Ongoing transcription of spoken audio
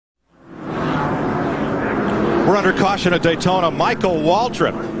We're under caution at Daytona. Michael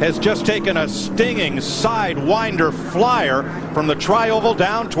Waltrip has just taken a stinging sidewinder flyer from the tri-oval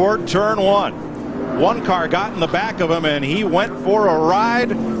down toward turn one. One car got in the back of him and he went for a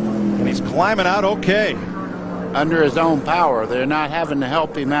ride, and he's climbing out okay. Under his own power. They're not having to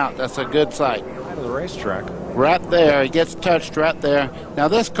help him out. That's a good sight. Out of the racetrack. Right there. He gets touched right there. Now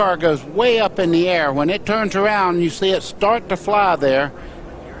this car goes way up in the air. When it turns around, you see it start to fly there.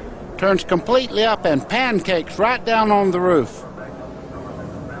 Turns completely up and pancakes right down on the roof.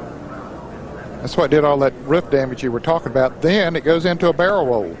 That's what did all that roof damage you were talking about. Then it goes into a barrel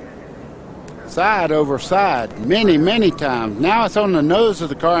roll. Side over side, many, many times. Now it's on the nose of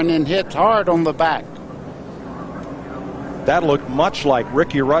the car and then hits hard on the back. That looked much like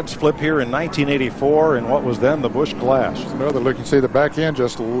Ricky Rudd's flip here in 1984 in what was then the Busch Clash. Another look, you see the back end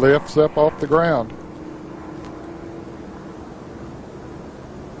just lifts up off the ground.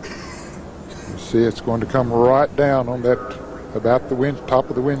 You see it's going to come right down on that, about the top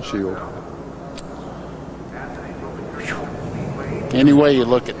of the windshield. Any way you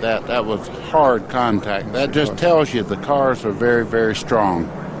look at that, that was hard contact. That just tells you the cars are very, very strong.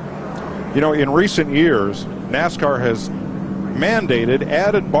 You know, in recent years, NASCAR has mandated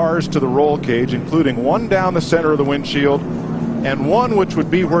added bars to the roll cage, including one down the center of the windshield and one which would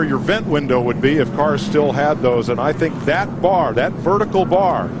be where your vent window would be if cars still had those. And I think that bar, that vertical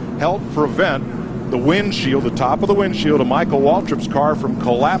bar, helped prevent the windshield, the top of the windshield of Michael Waltrip's car from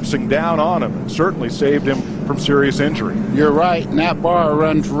collapsing down on him, and certainly saved him from serious injury. You're right, and that bar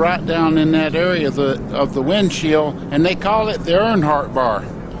runs right down in that area of the windshield, and they call it the Earnhardt bar.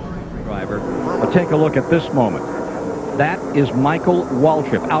 Driver, but take a look at this moment. That is Michael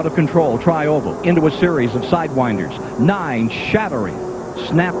Waltrip, out of control, tri-oval, into a series of sidewinders. 9 shattering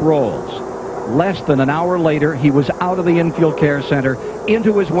snap rolls. Less than an hour later, he was out of the infield care center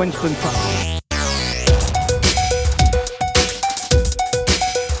into his Winston truck.